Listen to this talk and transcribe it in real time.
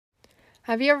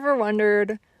Have you ever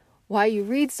wondered why you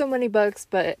read so many books,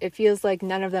 but it feels like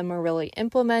none of them are really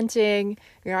implementing?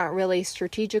 You're not really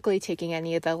strategically taking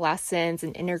any of the lessons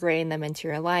and integrating them into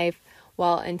your life.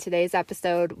 Well, in today's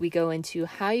episode, we go into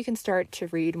how you can start to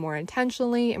read more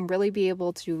intentionally and really be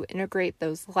able to integrate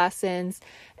those lessons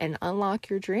and unlock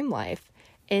your dream life.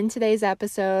 In today's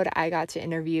episode, I got to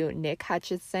interview Nick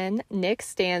Hutchison. Nick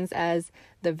stands as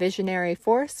the visionary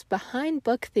force behind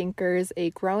Book Thinkers, a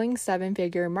growing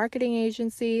seven-figure marketing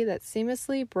agency that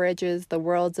seamlessly bridges the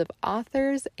worlds of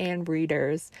authors and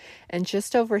readers. In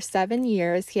just over 7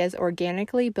 years, he has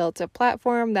organically built a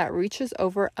platform that reaches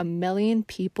over 1 million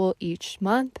people each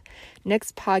month.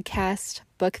 Nick's podcast,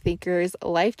 Book Thinkers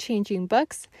Life-Changing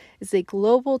Books, is a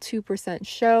global 2%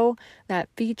 show that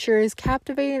features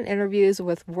captivating interviews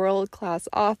with world-class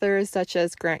authors such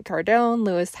as Grant Cardone,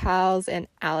 Lewis Howes, and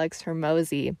Alex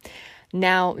Hormozi.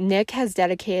 Now, Nick has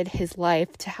dedicated his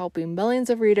life to helping millions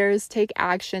of readers take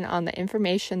action on the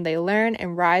information they learn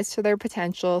and rise to their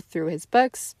potential through his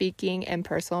books, speaking, and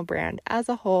personal brand as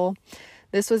a whole.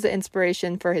 This was the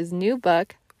inspiration for his new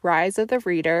book, Rise of the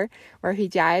Reader, where he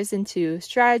dives into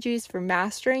strategies for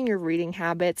mastering your reading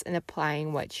habits and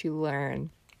applying what you learn.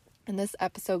 In this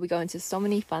episode, we go into so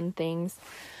many fun things,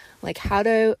 like how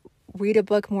to read a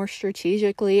book more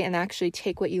strategically and actually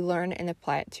take what you learn and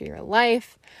apply it to your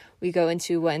life. We go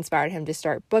into what inspired him to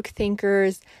start Book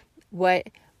Thinkers, what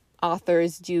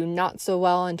authors do not so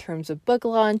well in terms of book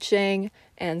launching,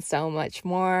 and so much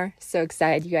more. So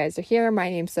excited you guys are here. My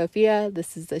name's Sophia.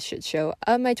 This is the shit show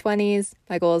of my 20s.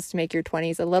 My goal is to make your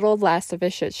 20s a little less of a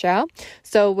shit show.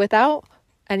 So without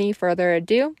any further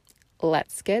ado,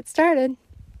 let's get started.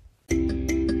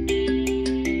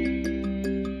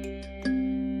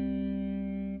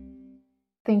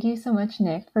 Thank you so much,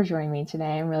 Nick, for joining me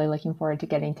today. I'm really looking forward to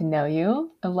getting to know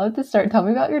you. I'd love to start. Tell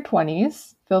me about your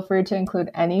 20s. Feel free to include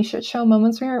any shit show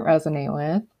moments we might resonate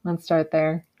with. Let's start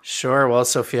there. Sure. Well,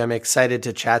 Sophia, I'm excited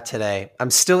to chat today. I'm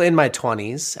still in my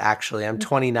 20s, actually. I'm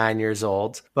 29 years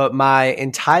old. But my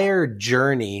entire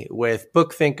journey with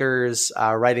Book Thinkers,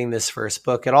 writing this first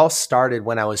book, it all started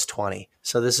when I was 20.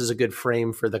 So this is a good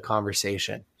frame for the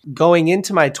conversation. Going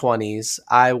into my 20s,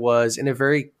 I was in a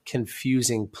very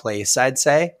confusing place, I'd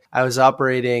say. I was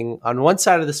operating on one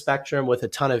side of the spectrum with a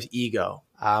ton of ego.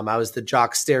 I was the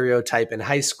jock stereotype in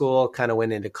high school, kind of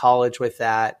went into college with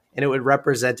that, and it would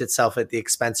represent itself at the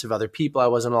expense of other people. I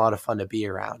wasn't a lot of fun to be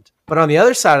around. But on the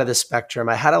other side of the spectrum,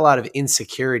 I had a lot of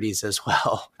insecurities as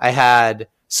well. I had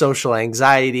social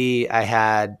anxiety. I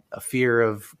had a fear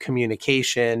of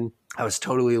communication. I was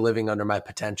totally living under my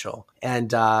potential.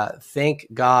 And thank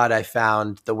God I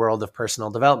found the world of personal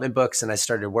development books and I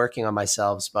started working on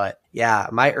myself. But yeah,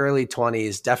 my early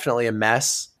 20s, definitely a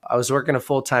mess. I was working a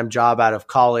full-time job out of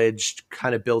college,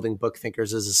 kind of building Book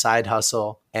Thinkers as a side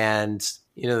hustle. And,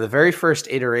 the very first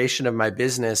iteration of my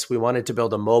business, we wanted to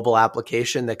build a mobile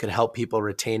application that could help people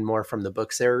retain more from the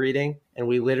books they were reading. And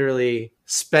we literally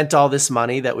spent all this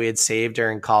money that we had saved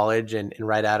during college and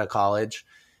right out of college,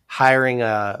 hiring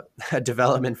a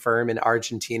development firm in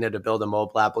Argentina to build a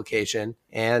mobile application.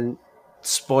 And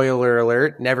spoiler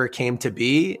alert, never came to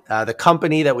be. The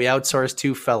company that we outsourced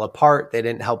to fell apart. They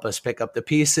didn't help us pick up the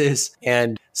pieces.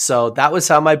 And so that was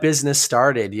how my business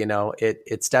started.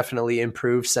 It's definitely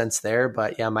improved since there.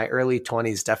 But yeah, my early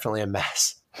 20s, definitely a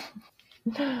mess.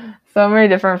 So many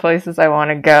different places I want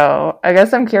to go. I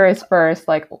guess I'm curious first,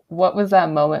 what was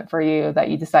that moment for you that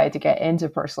you decided to get into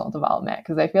personal development?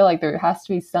 Because I feel like there has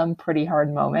to be some pretty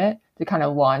hard moment to kind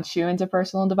of launch you into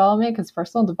personal development, because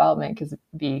personal development can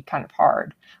be kind of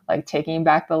hard, like taking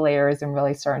back the layers and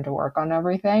really starting to work on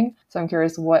everything. So I'm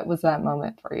curious, what was that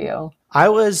moment for you? I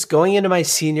was going into my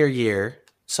senior year.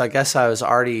 So I guess I was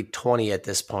already 20 at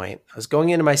this point. I was going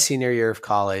into my senior year of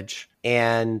college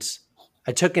and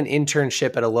I took an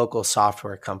internship at a local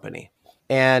software company.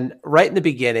 And right in the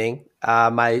beginning,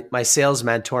 my sales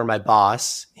mentor, my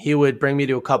boss, he would bring me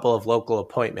to a couple of local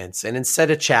appointments. And instead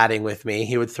of chatting with me,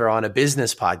 he would throw on a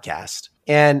business podcast.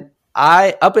 And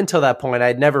up until that point,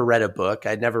 I'd never read a book.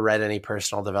 I'd never read any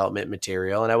personal development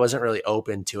material, and I wasn't really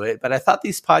open to it. But I thought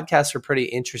these podcasts were pretty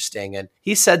interesting. And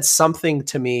he said something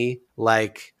to me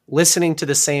like, listening to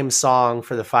the same song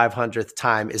for the 500th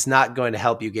time is not going to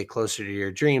help you get closer to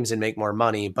your dreams and make more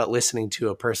money, but listening to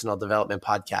a personal development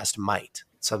podcast might.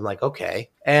 So I'm like, okay.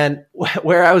 And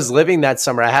where I was living that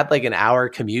summer, I had like an hour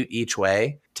commute each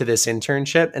way to this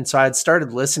internship. And so I had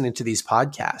started listening to these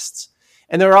podcasts.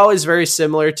 And they were always very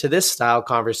similar to this style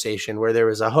conversation where there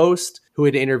was a host who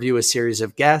would interview a series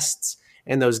of guests,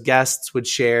 and those guests would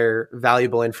share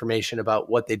valuable information about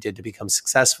what they did to become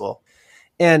successful.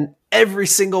 And every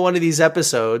single one of these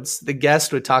episodes, the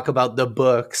guest would talk about the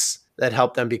books that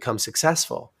helped them become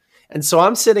successful. And so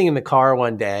I'm sitting in the car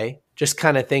one day, just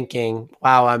kind of thinking,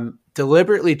 wow, I'm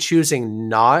deliberately choosing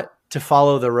not to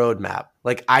follow the roadmap.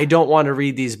 Like, I don't want to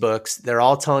read these books. They're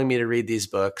all telling me to read these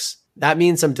books. That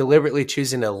means I'm deliberately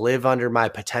choosing to live under my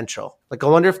potential. Like, I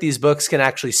wonder if these books can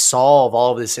actually solve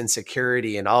all of this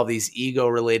insecurity and all of these ego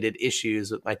related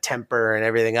issues with my temper and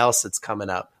everything else that's coming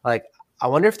up. Like, I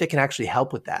wonder if they can actually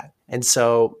help with that. And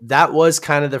so that was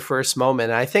kind of the first moment.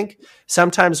 And I think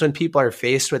sometimes when people are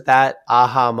faced with that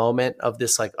aha moment of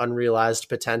this like unrealized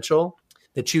potential,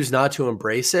 they choose not to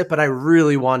embrace it. But I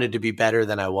really wanted to be better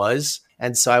than I was.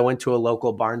 And so I went to a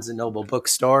local Barnes and Noble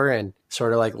bookstore and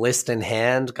sort of like list in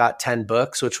hand, got 10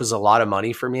 books, which was a lot of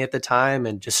money for me at the time,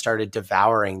 and just started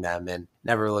devouring them and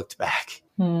never looked back.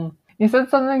 You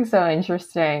said something so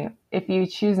interesting. If you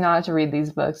choose not to read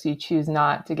these books, you choose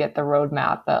not to get the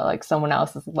roadmap that like someone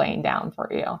else is laying down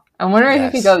for you. I'm wondering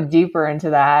if you could go deeper into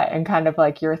that and kind of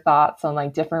like your thoughts on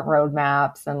like different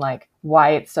roadmaps and like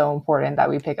why it's so important that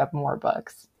we pick up more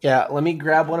books. Yeah, let me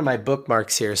grab one of my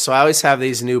bookmarks here. So I always have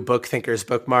these new Book Thinkers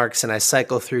bookmarks, and I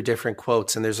cycle through different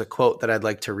quotes. And there's a quote that I'd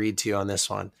like to read to you on this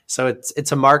one. So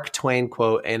it's a Mark Twain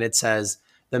quote, and it says,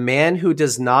 "The man who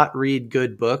does not read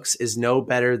good books is no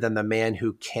better than the man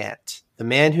who can't. The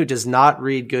man who does not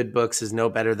read good books is no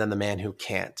better than the man who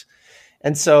can't."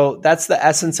 And so that's the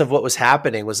essence of what was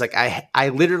happening, was like I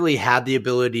literally had the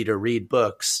ability to read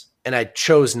books, and I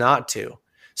chose not to.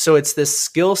 So it's this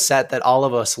skill set that all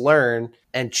of us learn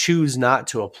and choose not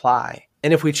to apply.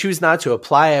 And if we choose not to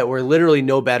apply it, we're literally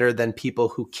no better than people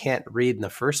who can't read in the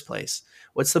first place.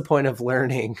 What's the point of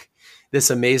learning this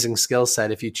amazing skill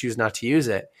set if you choose not to use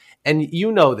it? And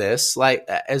you know this, like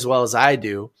as well as I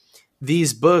do,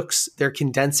 these books, they're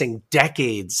condensing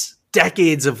decades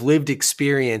of lived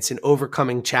experience in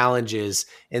overcoming challenges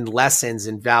and lessons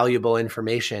and valuable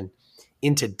information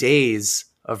into days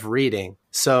of reading.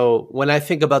 So when I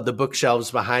think about the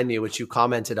bookshelves behind me, which you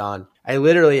commented on, I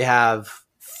literally have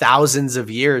thousands of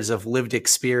years of lived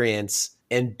experience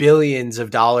and billions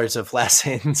of dollars of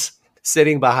lessons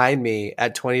sitting behind me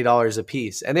at $20 a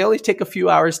piece. And they only take a few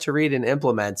hours to read and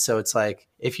implement. So it's like,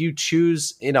 if you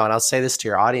choose, and I'll say this to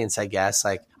your audience, I guess,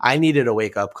 like I needed a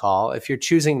wake up call. If you're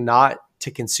choosing not to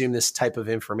consume this type of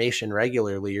information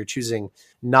regularly, you're choosing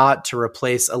not to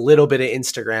replace a little bit of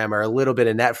Instagram or a little bit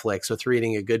of Netflix with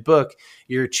reading a good book,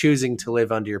 you're choosing to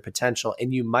live under your potential,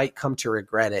 and you might come to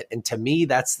regret it. And to me,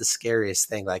 that's the scariest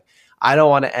thing. Like, I don't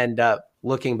want to end up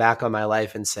looking back on my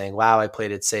life and saying, wow, I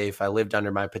played it safe. I lived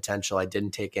under my potential. I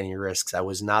didn't take any risks. I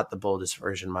was not the boldest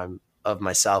version of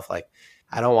myself. Like,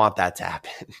 I don't want that to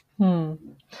happen.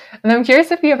 And I'm curious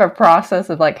if you have a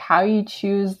process of like how you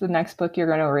choose the next book you're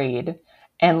going to read.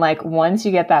 And like, once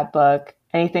you get that book,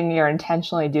 anything you're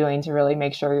intentionally doing to really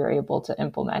make sure you're able to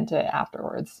implement it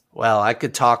afterwards. Well, I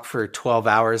could talk for 12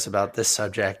 hours about this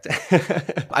subject.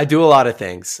 I do a lot of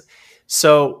things.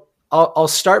 So I'll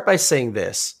start by saying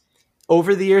this.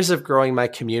 Over the years of growing my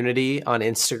community on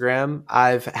Instagram,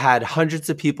 I've had hundreds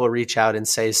of people reach out and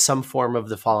say some form of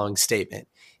the following statement.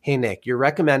 Hey, Nick, you're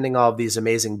recommending all of these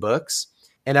amazing books,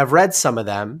 and I've read some of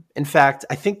them. In fact,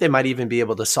 I think they might even be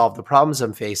able to solve the problems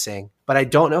I'm facing, but I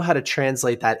don't know how to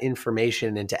translate that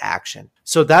information into action.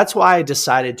 So that's why I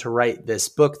decided to write this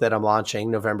book that I'm launching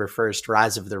November 1st,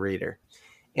 Rise of the Reader.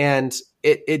 And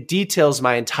it details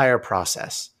my entire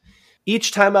process.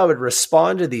 Each time I would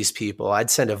respond to these people,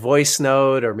 I'd send a voice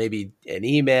note or maybe an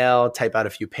email, type out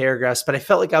a few paragraphs, but I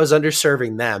felt like I was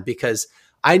underserving them because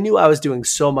I knew I was doing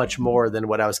so much more than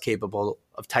what I was capable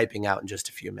of typing out in just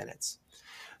a few minutes.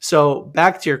 So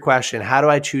back to your question, how do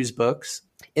I choose books?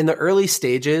 In the early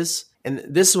stages, and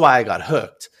this is why I got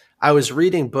hooked, I was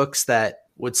reading books that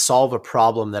would solve a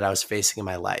problem that I was facing in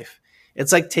my life.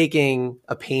 It's like taking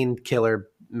a painkiller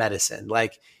medicine.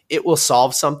 Like, it will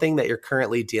solve something that you're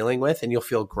currently dealing with, and you'll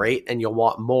feel great and you'll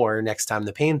want more next time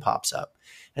the pain pops up.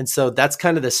 And so that's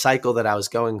kind of the cycle that I was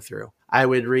going through. I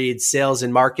would read sales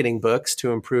and marketing books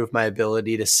to improve my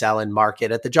ability to sell and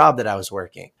market at the job that I was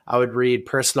working. I would read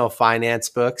personal finance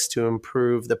books to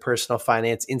improve the personal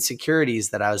finance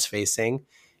insecurities that I was facing,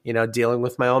 dealing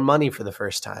with my own money for the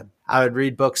first time. I would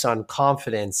read books on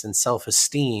confidence and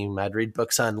self-esteem. I'd read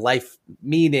books on life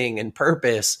meaning and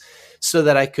purpose so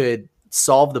that I could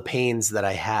solve the pains that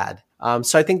I had.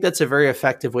 So I think that's a very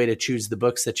effective way to choose the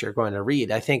books that you're going to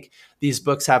read. I think these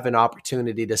books have an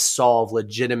opportunity to solve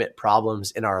legitimate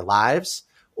problems in our lives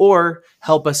or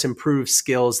help us improve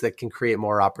skills that can create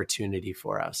more opportunity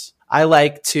for us. I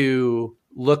like to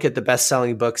look at the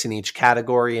best-selling books in each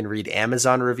category and read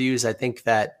Amazon reviews. I think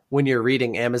that when you're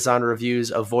reading Amazon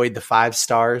reviews, avoid the 5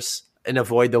 stars. and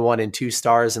avoid the 1 and 2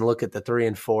 stars and look at the 3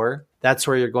 and 4. That's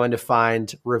where you're going to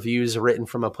find reviews written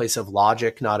from a place of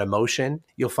logic, not emotion.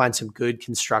 You'll find some good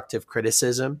constructive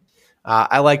criticism.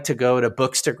 I like to go to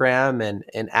Bookstagram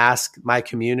and ask my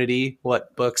community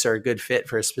what books are a good fit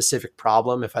for a specific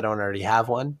problem if I don't already have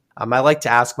one. I like to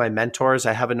ask my mentors.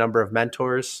 I have a number of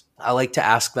mentors. I like to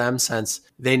ask them since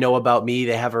they know about me.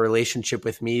 They have a relationship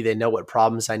with me. They know what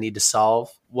problems I need to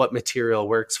solve, what material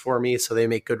works for me. So they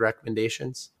make good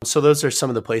recommendations. So those are some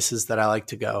of the places that I like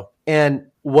to go. And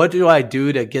what do I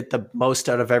do to get the most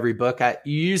out of every book?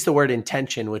 You use the word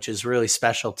intention, which is really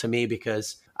special to me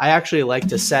because I actually like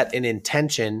to set an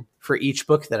intention for each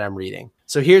book that I'm reading.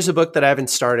 So here's a book that I haven't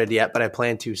started yet, but I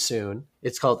plan to soon.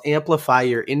 It's called Amplify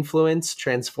Your Influence,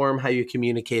 Transform How You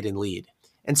Communicate and Lead.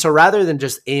 And so rather than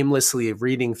just aimlessly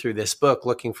reading through this book,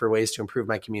 looking for ways to improve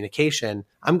my communication,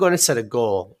 I'm going to set a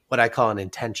goal, what I call an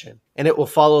intention, and it will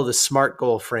follow the SMART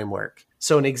goal framework.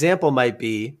 So an example might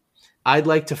be, I'd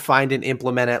like to find and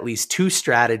implement at least 2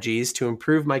 strategies to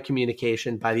improve my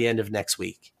communication by the end of next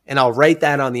week. And I'll write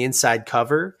that on the inside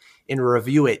cover and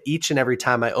review it each and every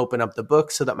time I open up the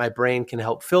book so that my brain can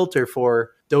help filter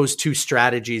for those 2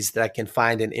 strategies that I can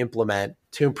find and implement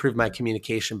to improve my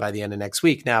communication by the end of next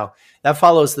week. Now, that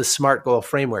follows the SMART goal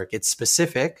framework. It's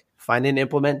specific, find and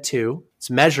implement 2. It's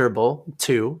measurable,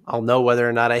 2. I'll know whether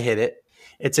or not I hit it.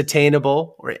 It's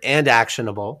attainable and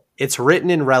actionable. It's written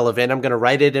and relevant. I'm going to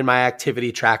write it in my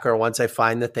activity tracker once I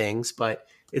find the things, but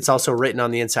it's also written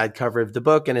on the inside cover of the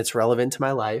book and it's relevant to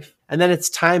my life. And then it's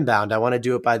time bound. I want to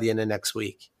do it by the end of next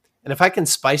week. And if I can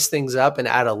spice things up and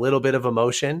add a little bit of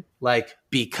emotion, like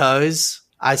because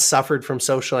I suffered from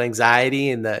social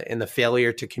anxiety and the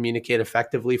failure to communicate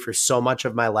effectively for so much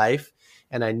of my life,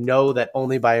 and I know that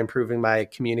only by improving my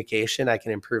communication, I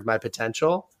can improve my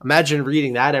potential. Imagine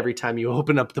reading that every time you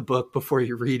open up the book before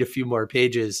you read a few more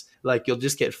pages. Like you'll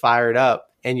just get fired up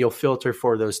and you'll filter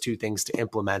for those 2 things to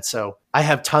implement. So I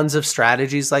have tons of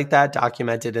strategies like that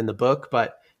documented in the book,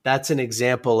 but that's an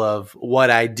example of what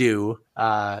I do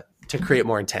to create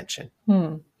more intention.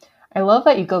 I love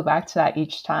that you go back to that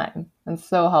each time. It's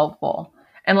so helpful.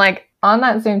 And like on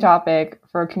that same topic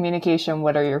for communication,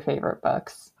 what are your favorite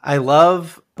books? I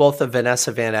love both the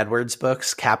Vanessa Van Edwards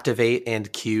books, Captivate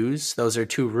and Cues. Those are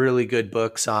 2 really good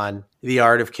books on the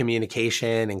art of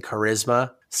communication and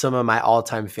charisma. Some of my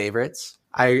all-time favorites.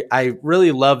 I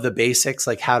really love the basics,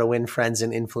 like How to Win Friends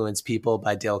and Influence People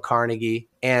by Dale Carnegie.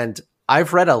 And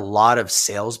I've read a lot of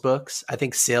sales books. I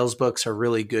think sales books are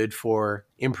really good for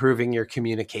improving your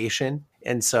communication.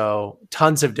 And so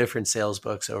tons of different sales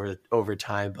books over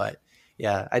time. But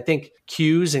yeah, I think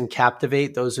Cues and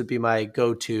Captivate, those would be my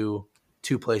go-to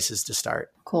 2 places to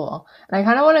start. Cool. And I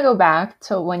kind of want to go back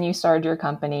to when you started your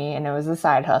company and it was a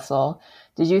side hustle.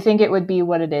 Did you think it would be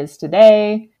what it is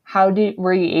today?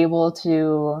 Were you able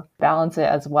to balance it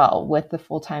as well with the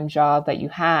full-time job that you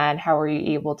had? How were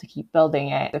you able to keep building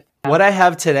it? What I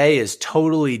have today is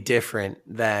totally different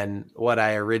than what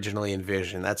I originally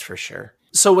envisioned, that's for sure.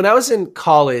 So when I was in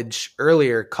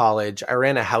earlier college, I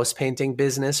ran a house painting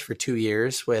business for 2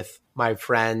 years with my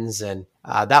friends, and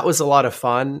that was a lot of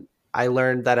fun. I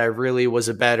learned that I really was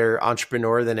a better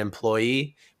entrepreneur than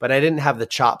employee, but I didn't have the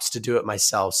chops to do it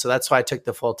myself. So that's why I took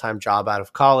the full-time job out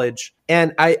of college.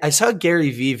 And I saw a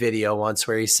Gary Vee video once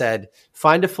where he said,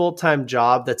 find a full-time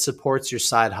job that supports your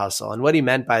side hustle. And what he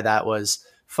meant by that was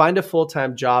find a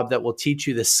full-time job that will teach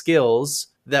you the skills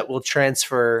that will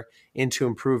transfer into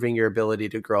improving your ability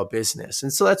to grow a business.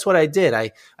 And so that's what I did.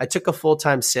 I took a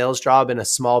full-time sales job in a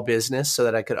small business so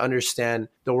that I could understand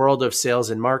the world of sales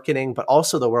and marketing, but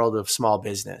also the world of small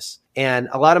business. And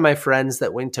a lot of my friends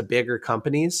that went to bigger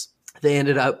companies, they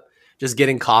ended up just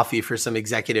getting coffee for some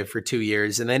executive for 2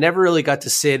 years. And they never really got to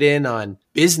sit in on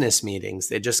business meetings.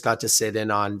 They just got to sit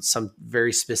in on some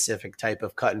very specific type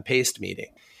of cut and paste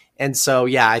meeting. And so,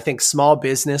 yeah, I think small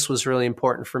business was really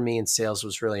important for me and sales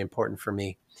was really important for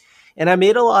me. And I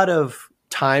made a lot of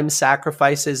time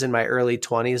sacrifices in my early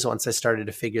 20s once I started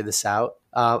to figure this out.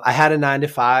 I had a 9 to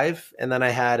 5 and then I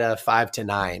had a 5 to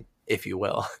 9, if you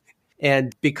will.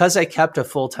 And because I kept a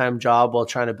full-time job while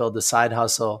trying to build a side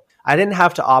hustle, I didn't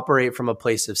have to operate from a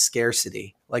place of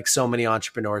scarcity like so many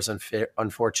entrepreneurs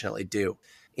unfortunately do.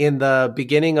 In the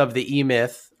beginning of The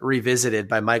E-Myth Revisited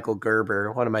by Michael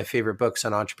Gerber, one of my favorite books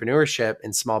on entrepreneurship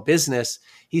and small business,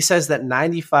 he says that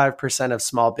 95% of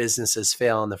small businesses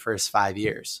fail in the first 5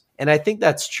 years. And I think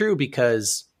that's true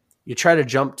because you try to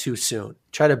jump too soon,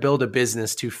 try to build a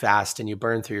business too fast, and you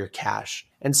burn through your cash.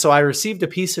 And so I received a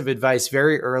piece of advice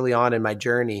very early on in my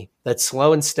journey that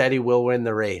slow and steady will win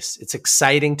the race. It's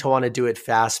exciting to want to do it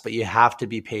fast, but you have to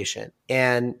be patient.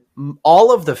 And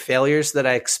all of the failures that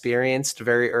I experienced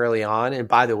very early on, and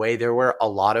by the way, there were a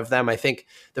lot of them. I think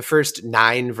the first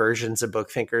 9 versions of Book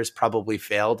Thinkers probably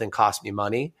failed and cost me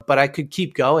money, but I could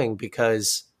keep going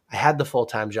because I had the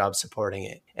full-time job supporting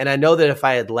it. And I know that if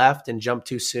I had left and jumped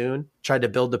too soon, tried to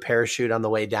build the parachute on the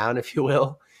way down, if you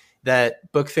will,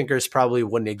 that Book Thinkers probably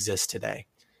wouldn't exist today.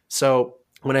 So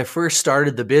when I first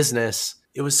started the business,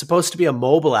 it was supposed to be a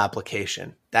mobile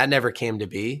application. That never came to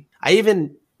be. I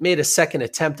even made a second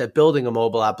attempt at building a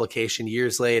mobile application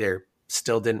years later.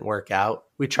 Still didn't work out.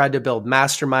 We tried to build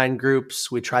mastermind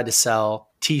groups. We tried to sell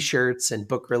t-shirts and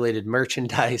book-related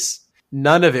merchandise.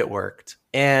 None of it worked.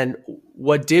 And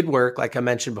what did work, like I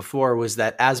mentioned before, was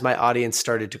that as my audience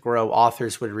started to grow,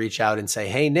 authors would reach out and say,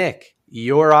 hey, Nick,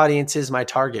 your audience is my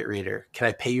target reader. Can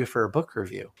I pay you for a book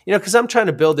review? Because I'm trying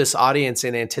to build this audience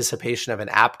in anticipation of an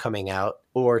app coming out,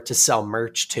 or to sell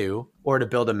merch to, or to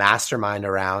build a mastermind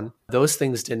around. Those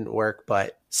things didn't work,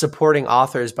 but supporting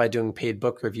authors by doing paid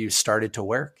book reviews started to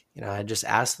work. I just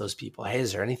asked those people, hey,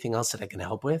 is there anything else that I can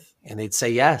help with? And they'd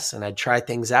say yes. And I'd try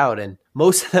things out, and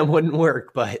most of them wouldn't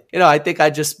work. But, I think I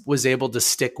just was able to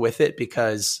stick with it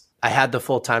because I had the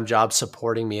full-time job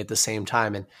supporting me at the same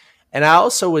time. And I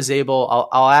also was able,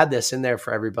 I'll add this in there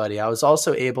for everybody. I was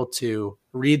also able to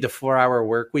read The 4-Hour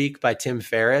Workweek by Tim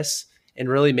Ferriss and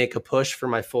really make a push for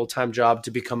my full-time job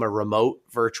to become a remote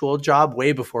virtual job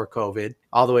way before COVID,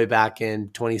 all the way back in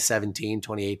 2017,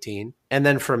 2018. And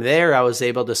then from there, I was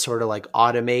able to sort of like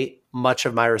automate much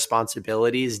of my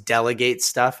responsibilities, delegate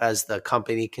stuff as the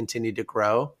company continued to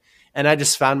grow. And I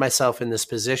just found myself in this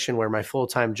position where my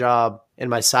full-time job and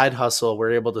my side hustle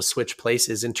were able to switch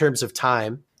places in terms of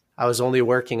time. I was only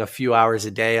working a few hours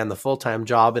a day on the full-time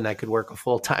job, and I could work a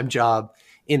full-time job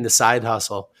in the side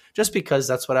hustle just because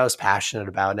that's what I was passionate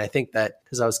about. And I think that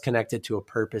because I was connected to a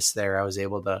purpose there, I was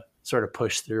able to sort of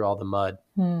push through all the mud.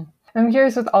 I'm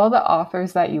curious, with all the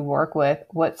authors that you work with,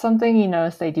 what's something you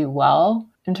notice they do well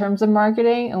in terms of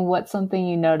marketing, and what's something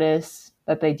you notice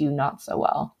that they do not so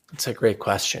well? It's a great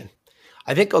question.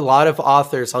 I think a lot of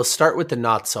authors, I'll start with the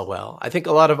not so well. I think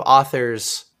a lot of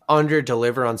authors under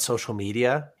deliver on social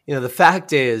media. The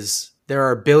fact is there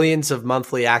are billions of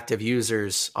monthly active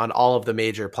users on all of the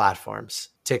major platforms,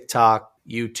 TikTok,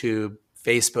 YouTube,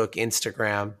 Facebook,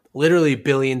 Instagram, literally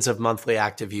billions of monthly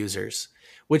active users,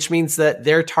 which means that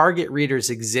their target readers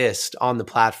exist on the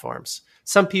platforms.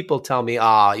 Some people tell me,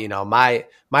 my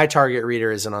target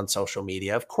reader isn't on social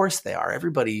media. Of course they are.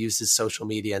 Everybody uses social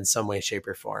media in some way, shape,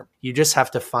 or form. You just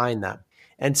have to find them.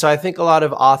 And so I think a lot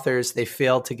of authors, they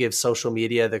fail to give social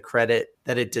media the credit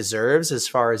that it deserves as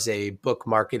far as a book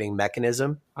marketing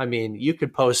mechanism. I mean, you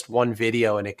could post one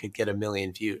video and it could get 1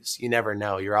 million views. You never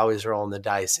know. You're always rolling the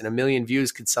dice. And 1 million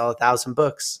views could sell 1,000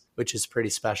 books, which is pretty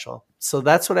special. So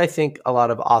that's what I think a lot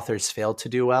of authors fail to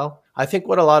do well. I think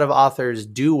what a lot of authors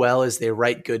do well is they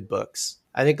write good books.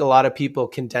 I think a lot of people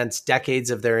condense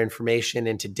decades of their information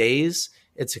into days.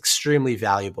 It's extremely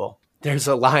valuable. There's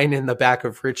a line in the back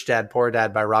of Rich Dad, Poor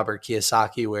Dad by Robert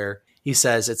Kiyosaki where he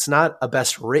says, it's not a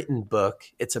best written book,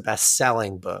 it's a best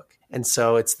selling book. And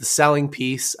so it's the selling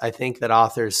piece, I think, that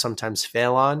authors sometimes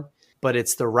fail on, but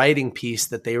it's the writing piece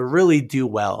that they really do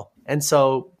well. And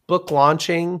so book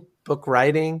launching, book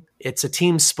writing, it's a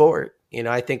team sport.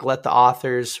 I think let the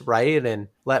authors write and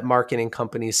let marketing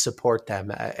companies support them.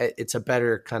 It's a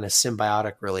better kind of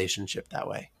symbiotic relationship that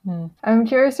way. I'm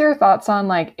curious your thoughts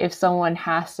on if someone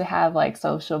has to have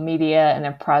social media and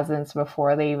a presence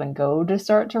before they even go to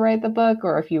start to write the book,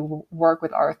 or if you work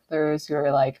with authors who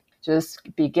are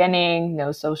just beginning,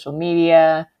 no social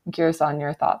media. I'm curious on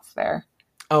your thoughts there.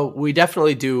 Oh, we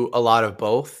definitely do a lot of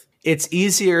both. It's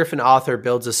easier if an author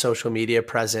builds a social media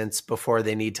presence before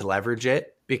they need to leverage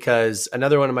it. Because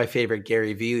another one of my favorite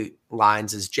Gary Vee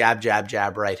lines is jab, jab,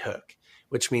 jab, right hook,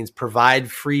 which means provide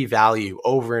free value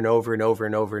over and over and over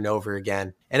and over and over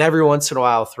again. And every once in a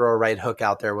while, throw a right hook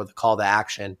out there with a call to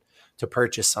action to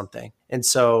purchase something. And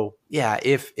so,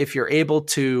 if you're able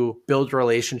to build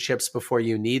relationships before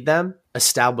you need them,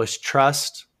 establish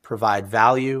trust, provide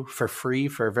value for free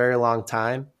for a very long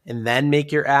time, and then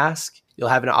make your ask, you'll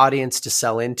have an audience to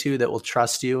sell into that will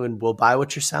trust you and will buy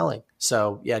what you're selling.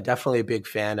 So definitely a big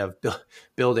fan of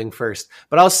building first.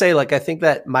 But I'll say, I think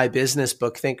that my business,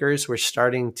 Book Thinkers, we're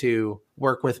starting to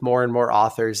work with more and more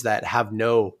authors that have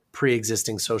no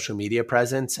pre-existing social media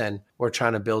presence, and we're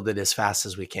trying to build it as fast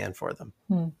as we can for them.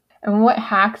 And what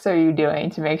hacks are you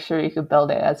doing to make sure you could build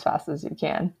it as fast as you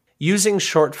can? using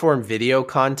short form video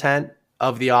content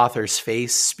of the author's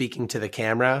face speaking to the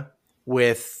camera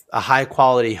with a high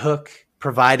quality hook,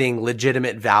 providing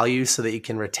legitimate value so that you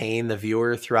can retain the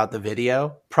viewer throughout the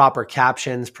video, proper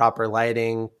captions, proper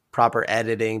lighting, proper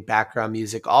editing, background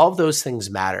music, all of those things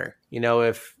matter.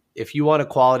 If you want a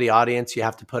quality audience, you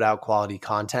have to put out quality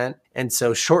content. And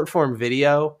so short form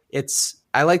video,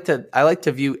 I like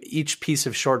to view each piece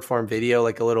of short form video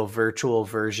like a little virtual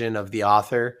version of the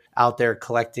author out there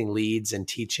collecting leads and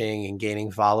teaching and gaining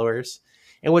followers.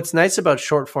 And what's nice about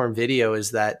short form video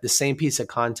is that the same piece of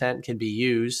content can be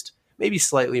used, maybe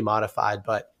slightly modified,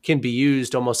 but can be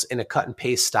used almost in a cut and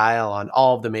paste style on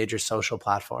all of the major social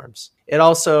platforms.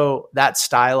 That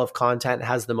style of content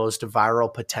has the most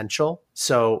viral potential.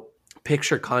 So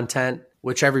picture content,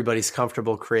 which everybody's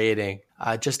comfortable creating,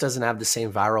 just doesn't have the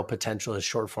same viral potential as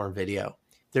short form video.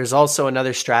 There's also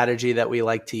another strategy that we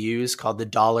like to use called the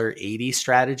 $1.80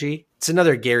 strategy. It's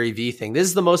another Gary Vee thing. This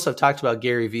is the most I've talked about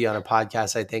Gary Vee on a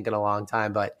podcast, I think, in a long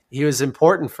time, but he was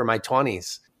important for my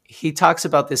 20s. He talks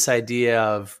about this idea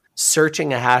of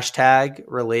searching a hashtag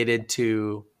related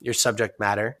to your subject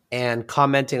matter and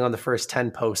commenting on the first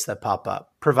 10 posts that pop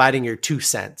up, providing your 2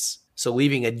 cents. So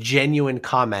leaving a genuine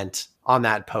comment on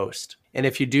that post. And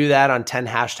if you do that on 10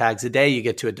 hashtags a day, you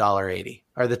get to $1.80.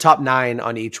 Or the top 9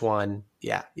 on each one,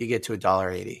 you get to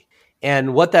 $1.80.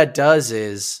 And what that does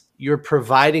is you're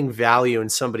providing value in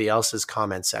somebody else's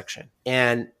comment section.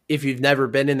 And if you've never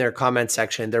been in their comment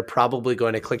section, they're probably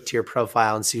going to click to your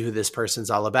profile and see who this person's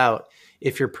all about.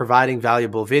 If you're providing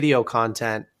valuable video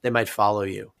content, they might follow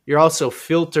you. You're also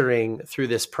filtering through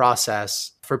this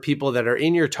process for people that are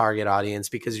in your target audience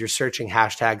because you're searching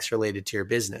hashtags related to your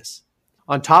business.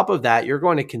 On top of that, you're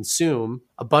going to consume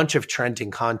a bunch of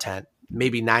trending content,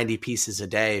 maybe 90 pieces a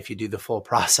day if you do the full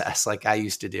process like I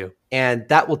used to do. And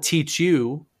that will teach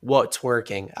you what's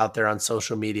working out there on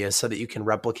social media so that you can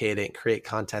replicate it and create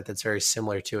content that's very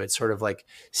similar to it, sort of like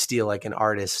steal like an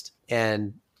artist.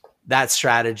 And that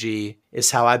strategy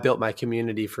is how I built my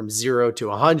community from 0 to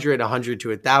 100, 100 to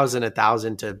 1,000,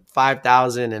 1,000 to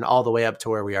 5,000, and all the way up to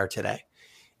where we are today.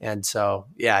 And so,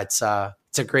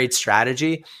 it's a great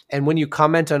strategy. And when you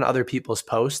comment on other people's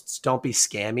posts, don't be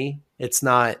scammy. It's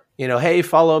not, hey,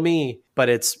 follow me, but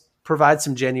it's provide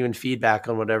some genuine feedback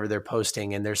on whatever they're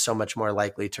posting, and they're so much more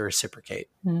likely to reciprocate.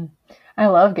 I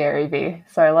love Gary Vee.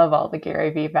 So I love all the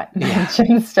Gary Vee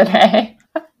mentions today.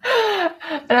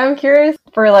 And I'm curious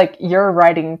for like your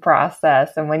writing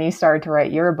process and when you started to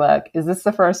write your book, is this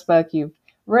the first book you've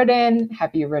written?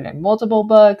 Have you written multiple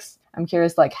books? I'm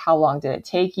curious, like, how long did it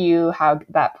take you? How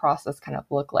that process kind of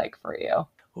looked like for you?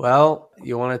 Well,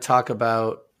 you want to talk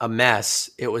about a mess.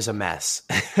 It was a mess.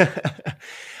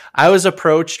 I was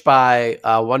approached by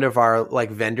one of our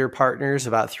vendor partners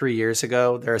about 3 years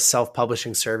ago. They're a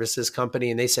self-publishing services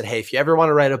company. And they said, hey, if you ever want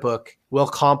to write a book, we'll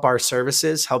comp our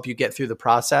services, help you get through the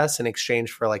process in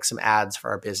exchange for some ads for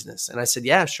our business. And I said,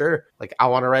 yeah, sure. I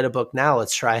want to write a book now.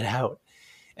 Let's try it out.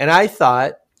 And I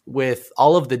thought with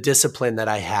all of the discipline that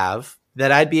I have,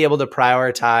 that I'd be able to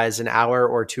prioritize an hour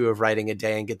or 2 of writing a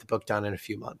day and get the book done in a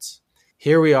few months.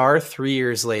 Here we are 3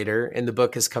 years later, and the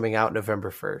book is coming out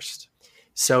November 1st.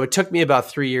 So it took me about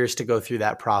 3 years to go through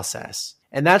that process.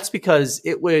 And that's because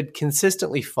it would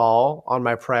consistently fall on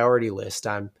my priority list.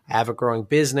 I have a growing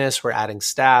business. We're adding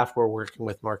staff. We're working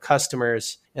with more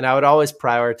customers. And I would always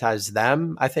prioritize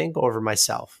them, I think, over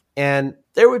myself. And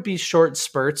there would be short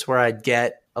spurts where I'd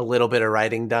get a little bit of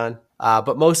writing done.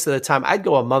 But most of the time, I'd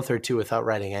go a month or 2 without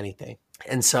writing anything.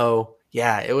 And so,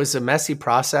 it was a messy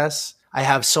process. I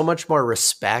have so much more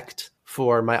respect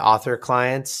for my author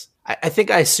clients. I think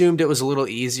I assumed it was a little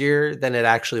easier than it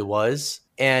actually was.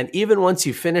 And even once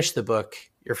you finish the book,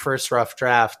 your first rough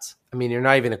draft, you're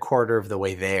not even a quarter of the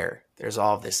way there. There's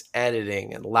all of this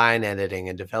editing and line editing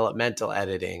and developmental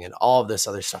editing and all of this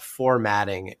other stuff,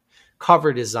 formatting,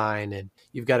 cover design, and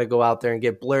you've got to go out there and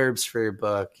get blurbs for your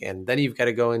book. And then you've got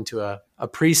to go into a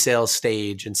pre-sale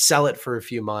stage and sell it for a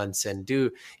few months and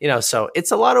do, so it's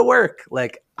a lot of work.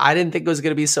 I didn't think it was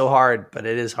going to be so hard, but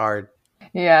it is hard.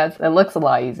 Yeah, it looks a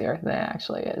lot easier than it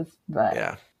actually is. But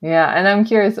yeah. And I'm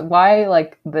curious,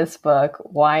 why this book?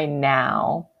 Why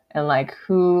now? And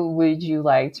who would you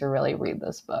like to really read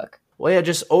this book? Well, yeah,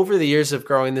 just over the years of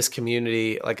growing this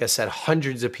community, like I said,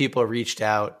 hundreds of people reached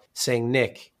out saying,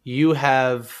 Nick, you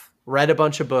have read a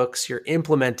bunch of books. You're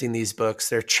implementing these books.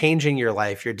 They're changing your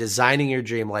life. You're designing your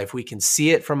dream life. We can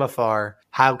see it from afar.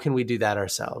 How can we do that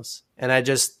ourselves? And I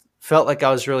just felt like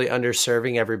I was really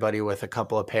underserving everybody with a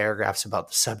couple of paragraphs about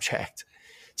the subject.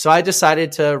 So I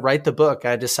decided to write the book.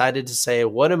 I decided to say,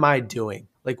 what am I doing?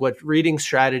 What reading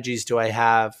strategies do I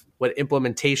have? What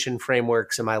implementation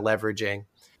frameworks am I leveraging?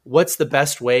 what's the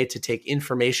best way to take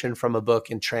information from a book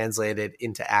and translate it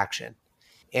into action.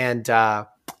 And,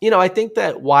 I think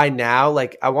that why now,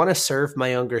 like, I want to serve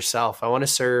my younger self. I want to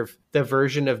serve the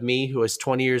version of me who was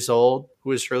 20 years old, who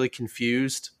was really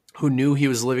confused, who knew he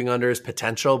was living under his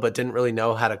potential, but didn't really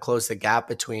know how to close the gap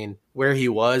between where he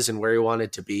was and where he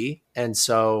wanted to be. And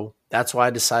so that's why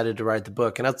I decided to write the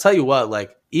book. And I'll tell you what,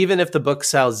 like, even if the book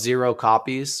sells 0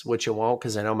 copies, which it won't,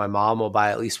 because I know my mom will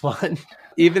buy at least one,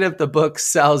 even if the book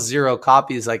sells 0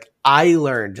 copies, like, I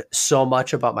learned so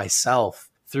much about myself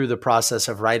through the process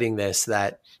of writing this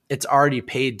that it's already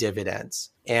paid dividends.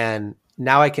 And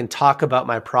now I can talk about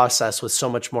my process with so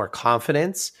much more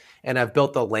confidence. And I've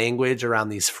built the language around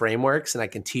these frameworks, and I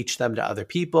can teach them to other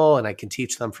people, and I can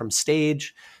teach them from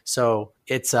stage. So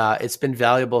it's been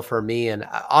valuable for me. And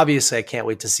obviously I can't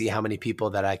wait to see how many people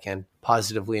that I can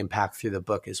positively impact through the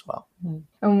book as well.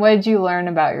 And what did you learn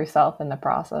about yourself in the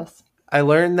process? I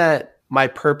learned that my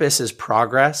purpose is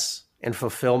progress and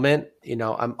fulfillment.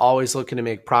 I'm always looking to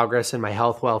make progress in my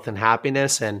health, wealth, and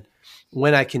happiness. And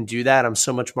when I can do that, I'm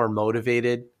so much more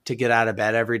motivated to get out of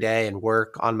bed every day and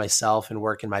work on myself and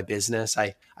work in my business.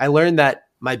 I learned that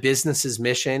my business's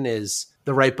mission is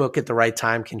the right book at the right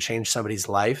time can change somebody's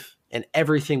life. And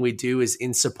everything we do is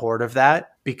in support of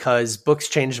that, because books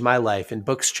changed my life and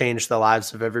books changed the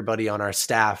lives of everybody on our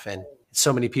staff and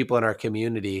so many people in our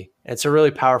community. It's a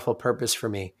really powerful purpose for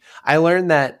me. I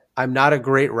learned that I'm not a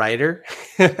great writer.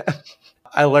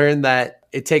 I learned that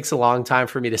it takes a long time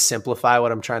for me to simplify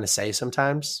what I'm trying to say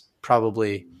sometimes.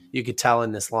 Probably you could tell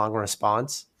in this long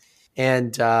response.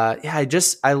 And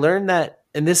I learned that,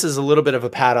 and this is a little bit of a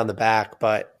pat on the back,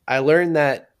 but I learned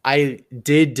that I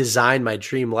did design my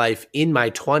dream life in my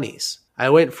 20s. I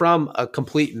went from a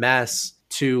complete mess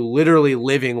to literally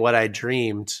living what I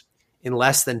dreamed in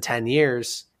less than 10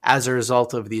 years as a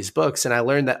result of these books. And I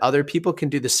learned that other people can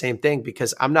do the same thing,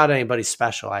 because I'm not anybody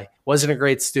special. I wasn't a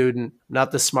great student,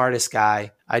 not the smartest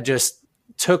guy. I just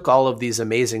took all of these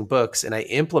amazing books and I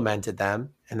implemented them,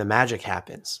 and the magic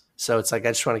happens. So it's like, I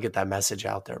just want to get that message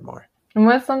out there more. And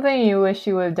what's something you wish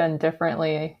you would have done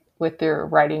differently with your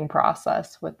writing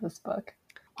process with this book?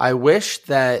 I wish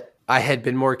that I had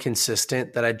been more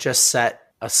consistent, that I just set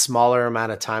a smaller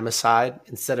amount of time aside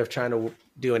instead of trying to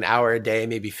do an hour a day,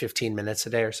 maybe 15 minutes a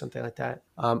day or something like that.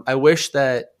 I wish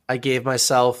that I gave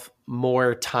myself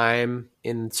more time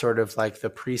in sort of like the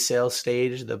pre-sale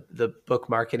stage, the book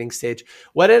marketing stage.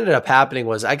 What ended up happening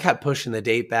was I kept pushing the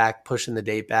date back,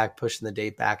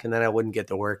 and then I wouldn't get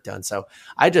the work done. So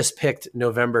I just picked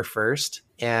November 1st,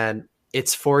 and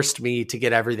it's forced me to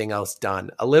get everything else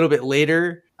done a little bit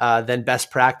later than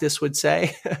best practice would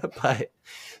say, but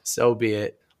so be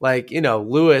it. Like,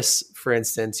 Lewis, for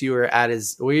instance,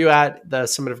 were you at the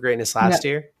Summit of Greatness last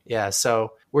year? Yeah.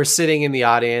 So we're sitting in the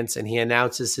audience and he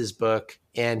announces his book,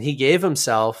 and he gave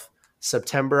himself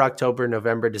September, October,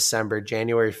 November, December,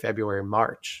 January, February,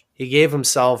 March. He gave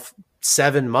himself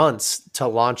 7 months to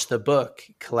launch the book,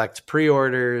 collect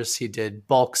pre-orders. He did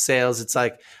bulk sales. It's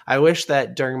like, I wish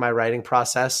that during my writing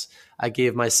process, I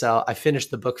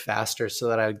finished the book faster so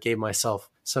that I gave myself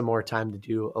some more time to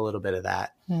do a little bit of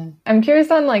that. I'm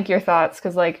curious on like your thoughts,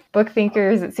 because like book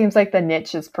thinkers, it seems like the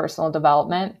niche is personal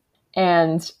development.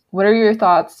 And what are your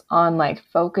thoughts on like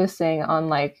focusing on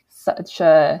like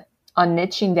on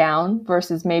niching down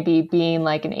versus maybe being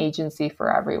like an agency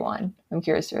for everyone? I'm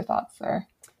curious your thoughts there.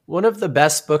 One of the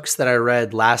best books that I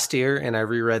read last year and I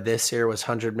reread this year was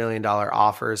 $100 Million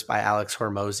Offers by Alex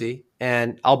Hormozy.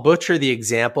 And I'll butcher the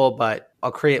example, but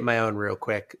I'll create my own real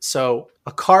quick. So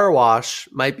a car wash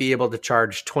might be able to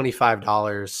charge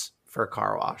 $25 for a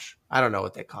car wash. I don't know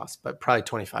what they cost, but probably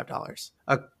 $25.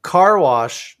 A car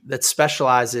wash that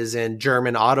specializes in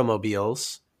German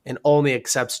automobiles and only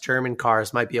accepts German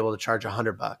cars might be able to charge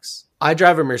 $100. I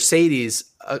drive a Mercedes.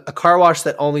 A car wash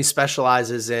that only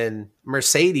specializes in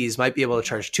Mercedes might be able to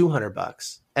charge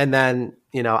 $200. And then,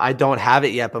 I don't have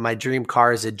it yet, but my dream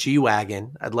car is a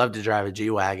G-Wagon. I'd love to drive a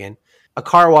G-Wagon. A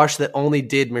car wash that only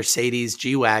did Mercedes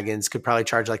G-Wagons could probably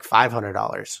charge like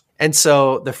 $500. And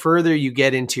so the further you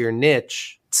get into your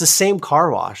niche, it's the same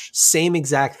car wash, same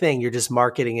exact thing. You're just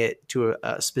marketing it to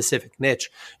a specific niche.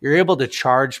 You're able to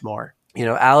charge more.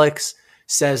 Alex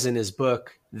says in his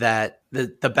book that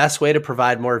the best way to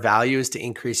provide more value is to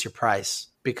increase your price,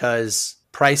 because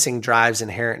pricing drives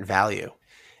inherent value.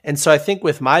 And so I think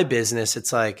with my business,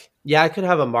 it's like, yeah, I could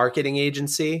have a marketing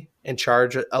agency and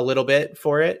charge a little bit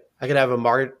for it. I could have a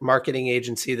marketing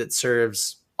agency that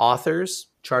serves authors,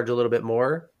 charge a little bit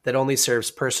more, that only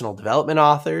serves personal development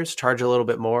authors, charge a little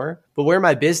bit more. But where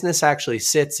my business actually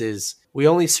sits is we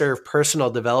only serve personal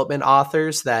development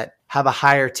authors that have a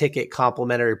higher ticket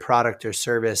complementary product or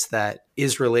service that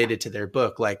is related to their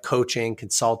book, like coaching,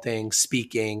 consulting,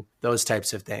 speaking, those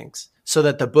types of things, so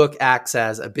that the book acts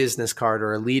as a business card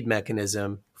or a lead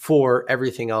mechanism for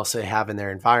everything else they have in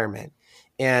their environment.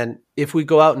 And if we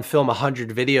go out and film 100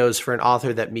 videos for an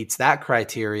author that meets that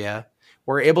criteria,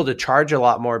 we're able to charge a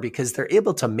lot more because they're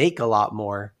able to make a lot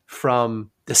more from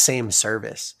the same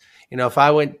service. If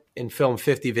I went and filmed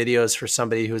 50 videos for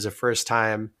somebody who's a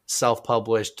first-time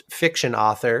self-published fiction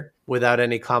author without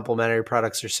any complementary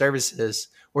products or services,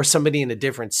 or somebody in a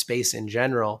different space in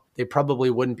general, they probably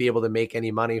wouldn't be able to make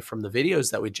any money from the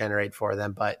videos that we generate for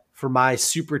them. But for my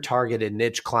super targeted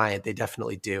niche client, they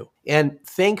definitely do. And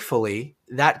thankfully,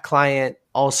 that client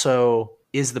also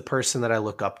is the person that I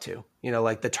look up to.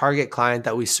 Like the target client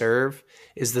that we serve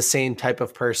is the same type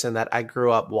of person that I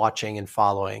grew up watching and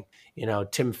following.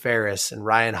 Tim Ferriss and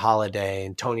Ryan Holiday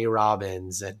and Tony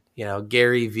Robbins and,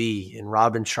 Gary Vee and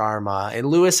Robin Sharma and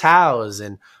Lewis Howes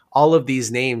and all of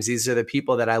these names. These are the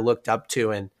people that I looked up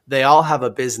to, and they all have a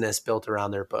business built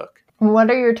around their book. What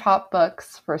are your top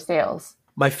books for sales?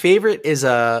 My favorite is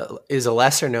a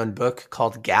lesser known book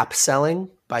called Gap Selling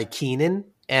by Keenan.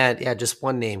 And yeah, just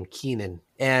one name, Keenan.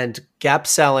 And gap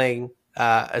selling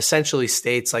essentially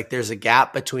states like there's a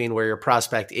gap between where your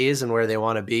prospect is and where they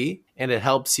want to be. And it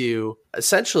helps you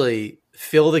essentially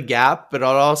fill the gap, but it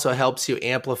also helps you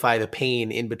amplify the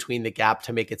pain in between the gap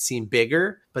to make it seem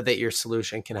bigger, but that your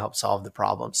solution can help solve the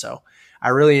problem. So I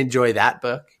really enjoy that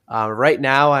book. Right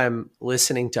now, I'm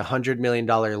listening to $100 Million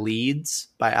Leads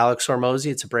by Alex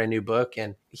Hormozy. It's a brand new book,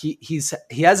 and he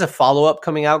has a follow-up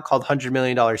coming out called $100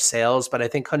 Million Sales, but I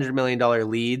think $100 Million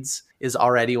Leads is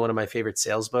already one of my favorite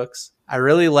sales books. I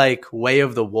really like Way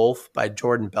of the Wolf by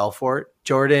Jordan Belfort.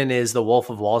 Jordan is the Wolf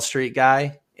of Wall Street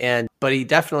guy, but he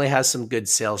definitely has some good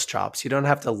sales chops. You don't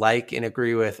have to like and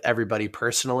agree with everybody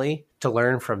personally to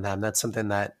learn from them. That's something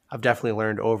that I've definitely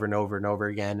learned over and over and over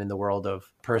again in the world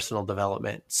of personal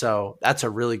development. So that's a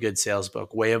really good sales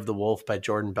book, Way of the Wolf by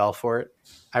Jordan Belfort.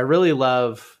 I really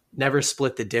love Never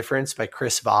Split the Difference by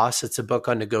Chris Voss. It's a book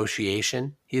on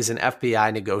negotiation. He's an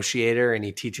FBI negotiator, and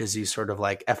he teaches you sort of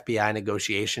like FBI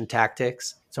negotiation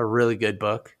tactics. It's a really good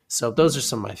book. So those are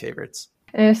some of my favorites.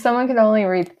 And if someone could only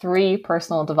read 3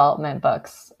 personal development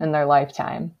books in their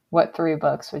lifetime, what 3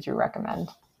 books would you recommend?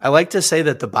 I like to say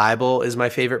that the Bible is my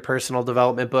favorite personal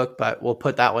development book, but we'll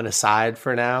put that one aside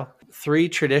for now. 3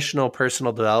 traditional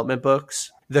personal development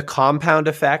books. The Compound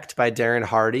Effect by Darren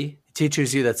Hardy. It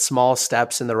teaches you that small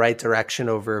steps in the right direction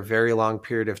over a very long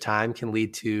period of time can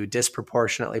lead to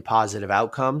disproportionately positive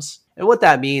outcomes. And what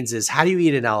that means is, how do you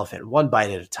eat an elephant? One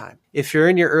bite at a time. If you're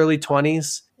in your early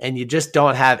 20s and you just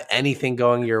don't have anything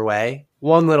going your way,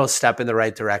 one little step in the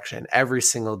right direction every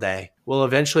single day will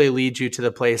eventually lead you to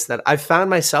the place that I've found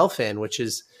myself in, which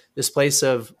is this place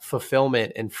of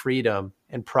fulfillment and freedom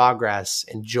and progress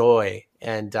and joy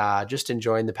and just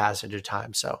enjoying the passage of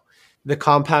time. So The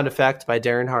Compound Effect by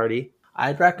Darren Hardy.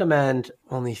 I'd recommend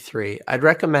only 3. I'd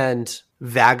recommend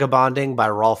Vagabonding by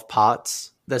Rolf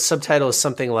Potts. The subtitle is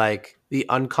something like The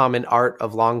Uncommon Art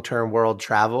of Long-Term World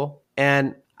Travel.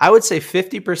 And I would say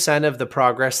 50% of the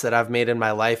progress that I've made in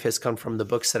my life has come from the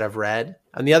books that I've read.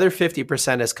 And the other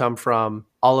 50% has come from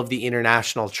all of the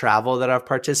international travel that I've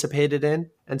participated in.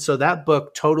 And so that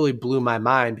book totally blew my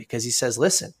mind because he says,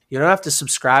 listen, you don't have to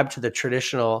subscribe to the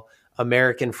traditional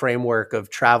American framework of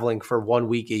traveling for 1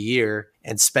 week a year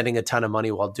and spending a ton of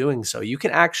money while doing so. You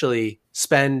can actually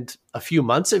spend a few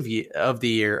months of the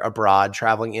year abroad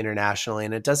traveling internationally,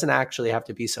 and it doesn't actually have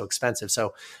to be so expensive.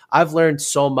 So I've learned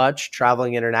so much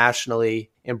traveling internationally,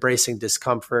 embracing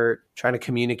discomfort, trying to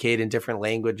communicate in different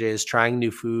languages, trying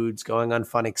new foods, going on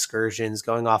fun excursions,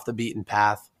 going off the beaten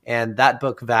path. And that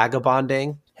book,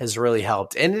 Vagabonding, has really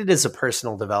helped. And it is a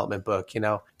personal development book.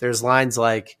 There's lines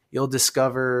like, you'll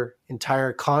discover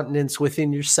entire continents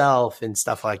within yourself and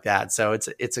stuff like that. So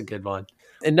it's a good one.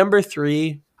 And number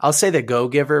 3, I'll say The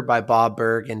Go-Giver by Bob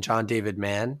Burg and John David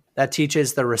Mann. That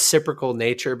teaches the reciprocal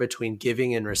nature between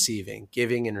giving and receiving,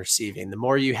 giving and receiving. The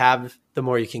more you have, the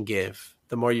more you can give.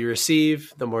 The more you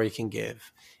receive, the more you can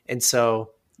give. And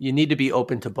so you need to be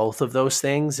open to both of those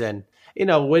things. And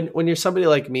when you're somebody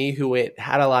like me who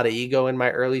had a lot of ego in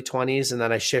my early 20s, and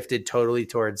then I shifted totally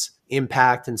towards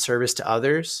impact and service to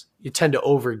others, you tend to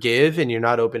overgive and you're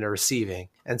not open to receiving.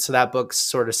 And so that book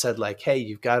sort of said like, hey,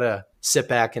 you've got to sit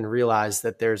back and realize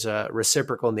that there's a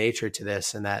reciprocal nature to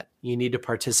this and that you need to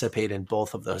participate in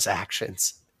both of those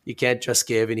actions. You can't just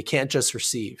give and you can't just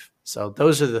receive. So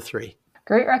those are the 3.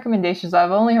 Great recommendations.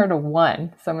 I've only heard of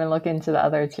one, so I'm going to look into the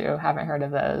other 2. Haven't heard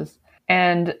of those.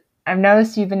 And I've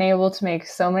noticed you've been able to make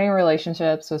so many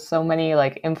relationships with so many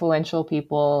like influential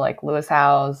people like Lewis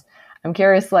Howes. I'm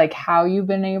curious like how you've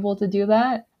been able to do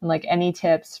that and like any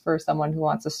tips for someone who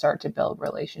wants to start to build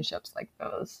relationships like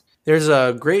those. There's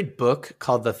a great book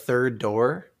called The Third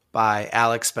Door by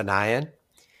Alex Banayan.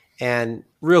 And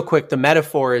real quick, the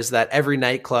metaphor is that every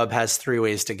nightclub has three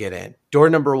ways to get in. Door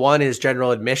number one is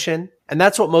general admission. And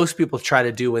that's what most people try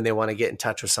to do when they want to get in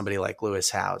touch with somebody like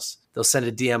Lewis Howes. They'll send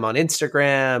a DM on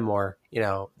Instagram or,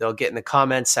 they'll get in the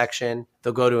comments section.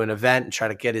 They'll go to an event and try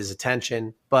to get his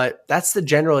attention. But that's the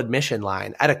general admission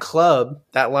line. At a club,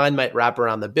 that line might wrap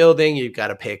around the building. You've got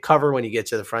to pay a cover when you get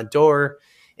to the front door,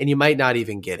 and you might not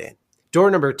even get in.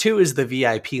 Door number two is the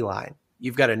VIP line.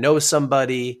 You've got to know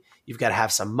somebody. You've got to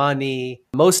have some money.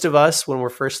 Most of us, when we're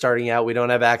first starting out, we don't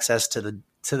have access to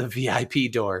the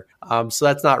VIP door. So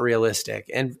that's not realistic.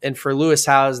 And for Lewis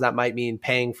Howes, that might mean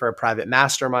paying for a private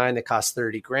mastermind that costs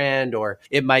 30 grand, or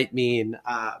it might mean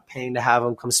paying to have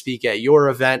him come speak at your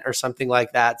event or something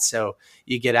like that. So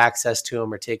you get access to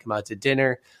him or take him out to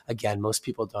dinner. Again, most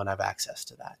people don't have access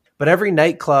to that. But every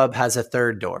nightclub has a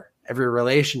third door. Every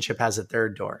relationship has a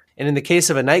third door. And in the case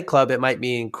of a nightclub, it might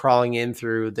mean crawling in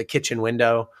through the kitchen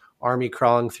window, army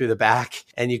crawling through the back,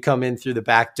 and you come in through the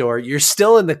back door. You're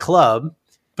still in the club,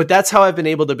 but that's how I've been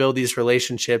able to build these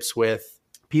relationships with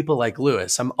people like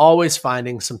Lewis. I'm always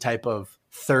finding some type of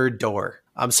third door.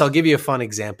 So I'll give you a fun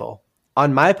example.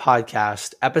 On my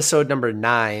podcast, episode number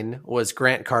 9 was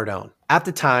Grant Cardone. At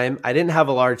the time, I didn't have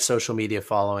a large social media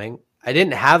following. I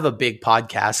didn't have a big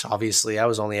podcast. Obviously, I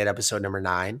was only at episode number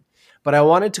 9, but I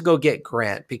wanted to go get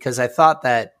Grant because I thought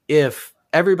that if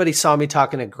everybody saw me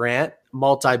talking to Grant,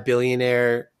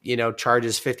 multi-billionaire,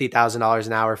 charges $50,000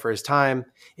 an hour for his time.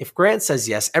 If Grant says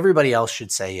yes, everybody else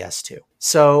should say yes too.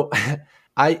 So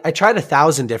I tried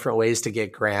 1,000 different ways to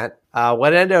get Grant.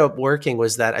 What ended up working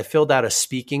was that I filled out a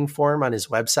speaking form on his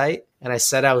website, and I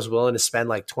said I was willing to spend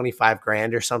like 25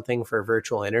 grand or something for a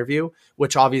virtual interview,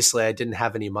 which obviously I didn't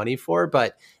have any money for,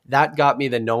 but that got me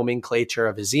the nomenclature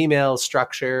of his email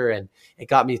structure, and it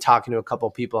got me talking to a couple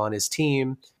people on his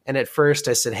team. And at first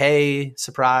I said, hey,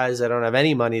 surprise, I don't have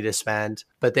any money to spend,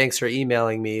 but thanks for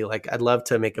emailing me. Like, I'd love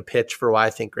to make a pitch for why I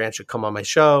think Grant should come on my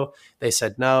show. They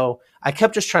said no. I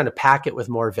kept just trying to pack it with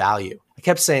more value. I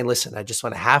kept saying, listen, I just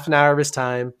want a half an hour of his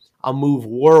time. I'll move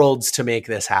worlds to make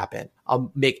this happen.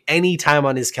 I'll make any time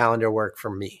on his calendar work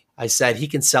for me. I said he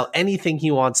can sell anything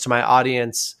he wants to my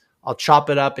audience. I'll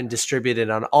chop it up and distribute it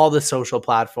on all the social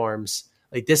platforms.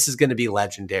 Like, this is going to be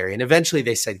legendary. And eventually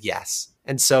they said yes.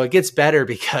 And so it gets better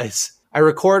because I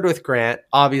record with Grant.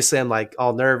 Obviously, I'm like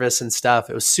all nervous and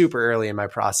stuff. It was super early in my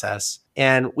process.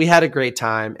 And we had a great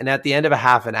time. And at the end of a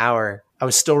half an hour, I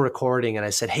was still recording. And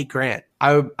I said, hey, Grant,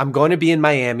 I'm going to be in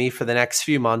Miami for the next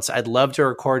few months. I'd love to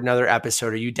record another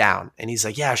episode. Are you down? And he's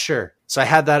like, yeah, sure. So I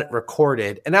had that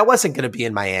recorded. And I wasn't going to be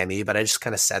in Miami, but I just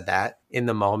kind of said that in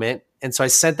the moment. And so I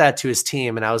sent that to his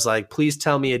team. And I was like, please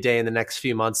tell me a day in the next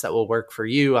few months that will work for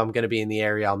you. I'm going to be in the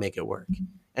area. I'll make it work.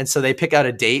 And so they pick out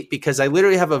a date because I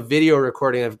literally have a video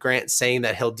recording of Grant saying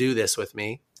that he'll do this with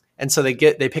me. And so they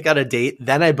pick out a date.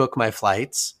 Then I book my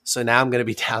flights. So now I'm going to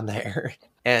be down there.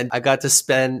 And I got to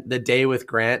spend the day with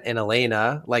Grant and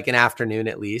Elena, like an afternoon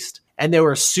at least. And they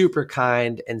were super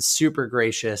kind and super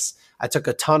gracious. I took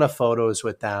a ton of photos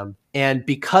with them. And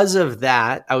because of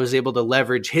that, I was able to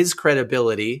leverage his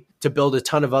credibility to build a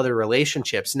ton of other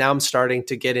relationships. Now I'm starting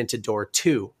to get into door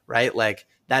 2, right? Like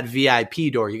that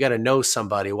VIP door, you got to know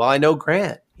somebody. Well, I know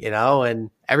Grant, and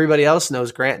everybody else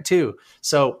knows Grant too.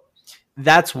 So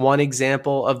that's one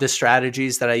example of the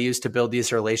strategies that I use to build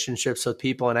these relationships with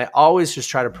people. And I always just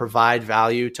try to provide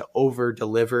value to over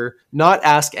deliver, not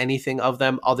ask anything of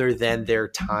them other than their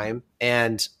time.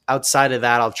 And outside of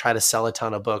that, I'll try to sell a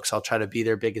ton of books. I'll try to be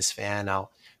their biggest fan.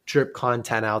 I'll drip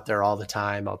content out there all the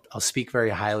time. I'll speak very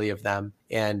highly of them.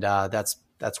 And that's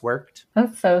worked.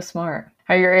 That's so smart.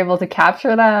 How you're able to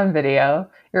capture that on video.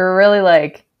 You're really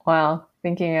like, wow,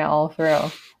 thinking it all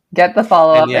through. Get the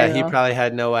follow-up. And yeah, he probably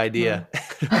had no idea.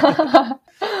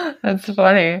 That's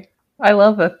funny. I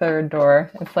love the third door.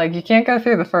 It's like you can't go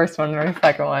through the first one or the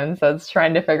second one. So it's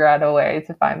trying to figure out a way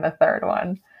to find the third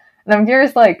one. And I'm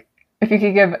curious, like, if you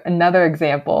could give another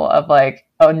example of like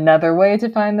another way to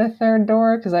find the third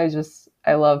door, because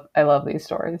I love these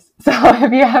stories. So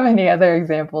if you have any other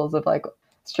examples of like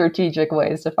strategic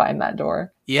ways to find that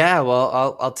door. Yeah,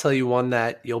 well, I'll tell you one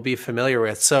that you'll be familiar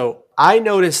with. So I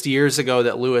noticed years ago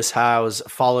that Lewis Howes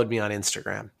followed me on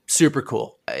Instagram. Super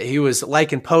cool. He was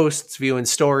liking posts, viewing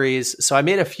stories. So I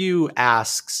made a few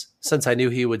asks since I knew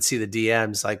he would see the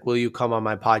DMs, like, will you come on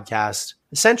my podcast?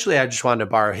 Essentially, I just wanted to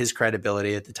borrow his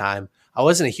credibility at the time. I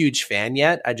wasn't a huge fan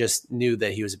yet. I just knew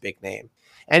that he was a big name.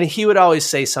 And he would always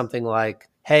say something like,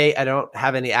 hey, I don't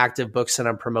have any active books that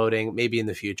I'm promoting. Maybe in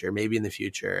the future, maybe in the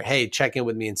future. Hey, check in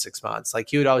with me in 6 months. Like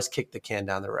he would always kick the can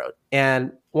down the road.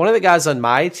 And one of the guys on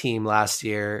my team last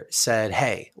year said,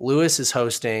 hey, Lewis is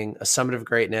hosting a Summit of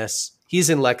Greatness. He's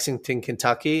in Lexington,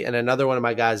 Kentucky. And another one of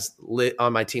my guys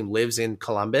on my team lives in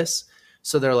Columbus.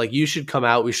 So they're like, you should come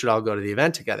out. We should all go to the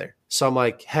event together. So I'm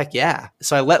like, heck yeah.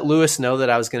 So I let Lewis know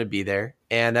that I was going to be there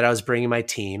and that I was bringing my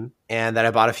team and that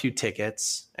I bought a few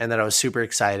tickets and that I was super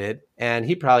excited. And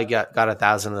he probably got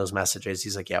 1,000 of those messages.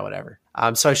 He's like, yeah, whatever.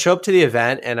 So I show up to the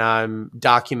event and I'm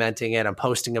documenting it. I'm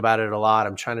posting about it a lot.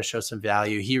 I'm trying to show some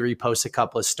value. He reposts a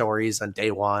couple of stories on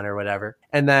day one or whatever.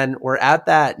 And then we're at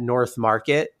that North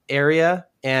Market area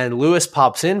and Lewis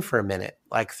pops in for a minute,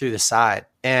 like through the side.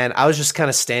 And I was just kind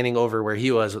of standing over where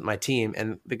he was with my team.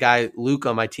 And the guy, Luke,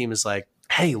 on my team is like,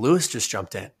 hey, Lewis just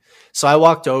jumped in. So I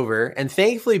walked over and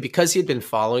thankfully, because he'd been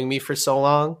following me for so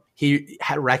long, he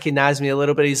had recognized me a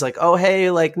little bit. He's like, oh, hey,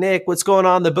 like Nick, what's going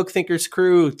on? The Book Thinkers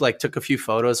crew like took a few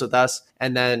photos with us.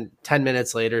 And then 10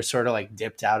 minutes later, sort of like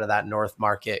dipped out of that North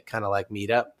Market kind of like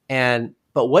meetup.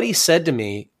 But what he said to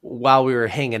me while we were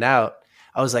hanging out,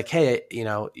 I was like, hey,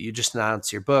 you just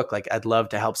announced your book. Like, I'd love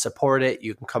to help support it.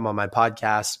 You can come on my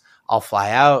podcast. I'll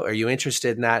fly out. Are you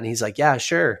interested in that? And he's like, yeah,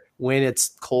 sure. When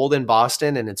it's cold in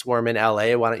Boston and it's warm in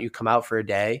LA, why don't you come out for a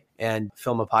day and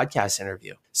film a podcast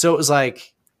interview? So it was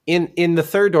like in The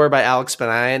Third Door by Alex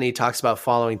Benayan, he talks about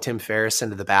following Tim Ferriss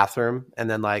into the bathroom and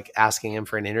then like asking him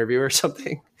for an interview or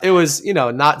something. It was,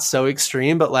 not so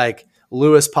extreme, but like,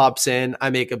 Lewis pops in, I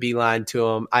make a beeline to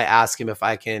him. I ask him if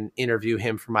I can interview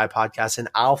him for my podcast and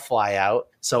I'll fly out.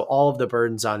 So all of the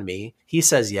burden's on me. He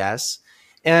says yes.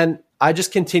 And I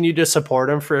just continued to support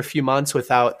him for a few months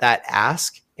without that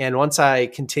ask. And once I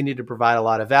continued to provide a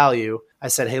lot of value, I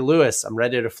said, hey, Lewis, I'm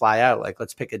ready to fly out. Like,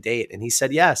 let's pick a date. And he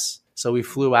said yes. So we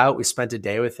flew out. We spent a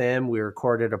day with him. We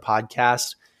recorded a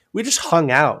podcast. We just hung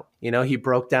out. He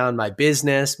broke down my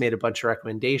business, made a bunch of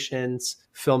recommendations,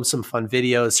 filmed some fun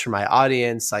videos for my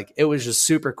audience. Like, it was just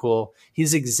super cool.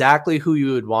 He's exactly who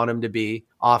you would want him to be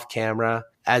off camera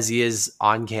as he is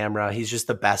on camera. He's just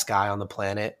the best guy on the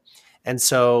planet. And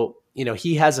so,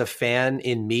 he has a fan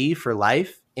in me for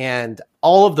life. And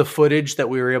all of the footage that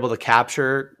we were able to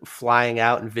capture flying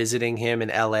out and visiting him in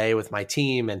LA with my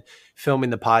team and filming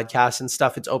the podcast and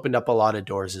stuff, it's opened up a lot of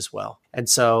doors as well. And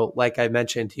so, like I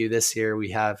mentioned to you this year,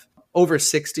 we have over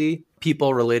 60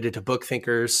 people related to Book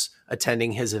Thinkers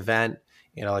attending his event,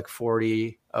 like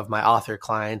 40 of my author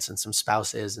clients and some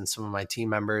spouses and some of my team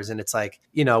members. And it's like,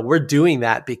 we're doing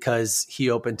that because he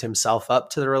opened himself up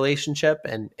to the relationship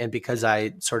and because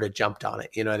I sort of jumped on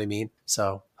it. You know what I mean?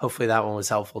 So hopefully that one was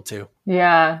helpful too.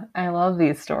 Yeah, I love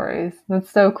these stories.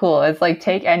 That's so cool. It's like,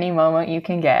 take any moment you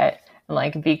can get and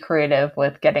like be creative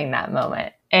with getting that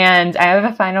moment. And I have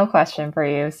a final question for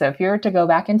you. So if you were to go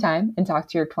back in time and talk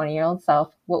to your 20-year-old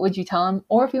self, what would you tell him?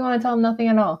 Or if you want to tell him nothing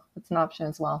at all, it's an option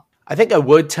as well. I think I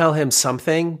would tell him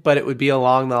something, but it would be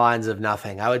along the lines of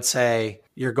nothing. I would say,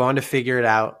 you're going to figure it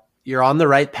out. You're on the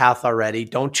right path already.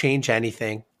 Don't change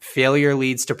anything. Failure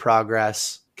leads to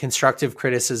progress. Constructive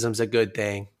criticism's a good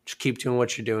thing. Just keep doing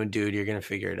what you're doing, dude. You're going to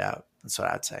figure it out. That's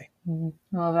what I'd say. I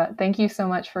love that. Thank you so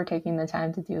much for taking the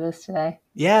time to do this today.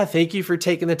 Yeah, thank you for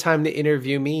taking the time to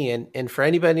interview me. And for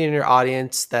anybody in your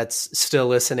audience that's still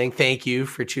listening, thank you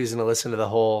for choosing to listen to the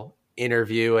whole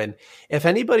interview. And if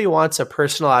anybody wants a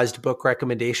personalized book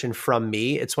recommendation from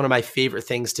me, it's one of my favorite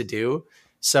things to do.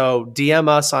 So DM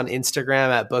us on Instagram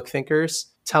at Book Thinkers.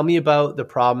 Tell me about the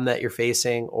problem that you're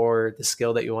facing or the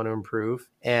skill that you want to improve.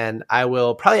 And I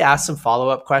will probably ask some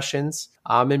follow-up questions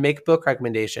and make a book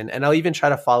recommendation. And I'll even try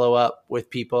to follow up with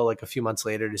people like a few months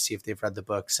later to see if they've read the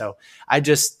book. So I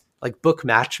just like book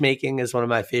matchmaking is one of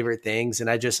my favorite things. And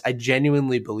I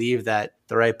genuinely believe that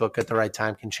the right book at the right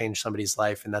time can change somebody's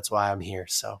life. And that's why I'm here.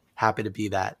 So happy to be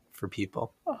that for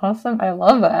people. Awesome. I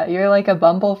love that. You're like a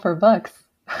Bumble for books.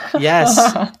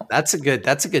 Yes, that's a good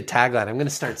tagline. I'm going to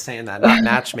start saying that, not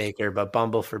matchmaker, but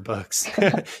Bumble for books.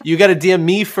 You got to DM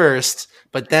me first,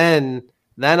 but then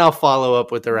I'll follow up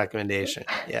with the recommendation.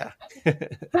 Yeah.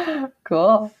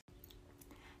 Cool.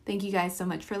 Thank you guys so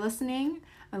much for listening.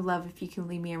 I'd love if you can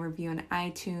leave me a review on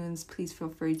iTunes. Please feel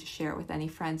free to share it with any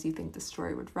friends you think the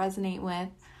story would resonate with.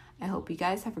 I hope you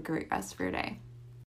guys have a great rest of your day.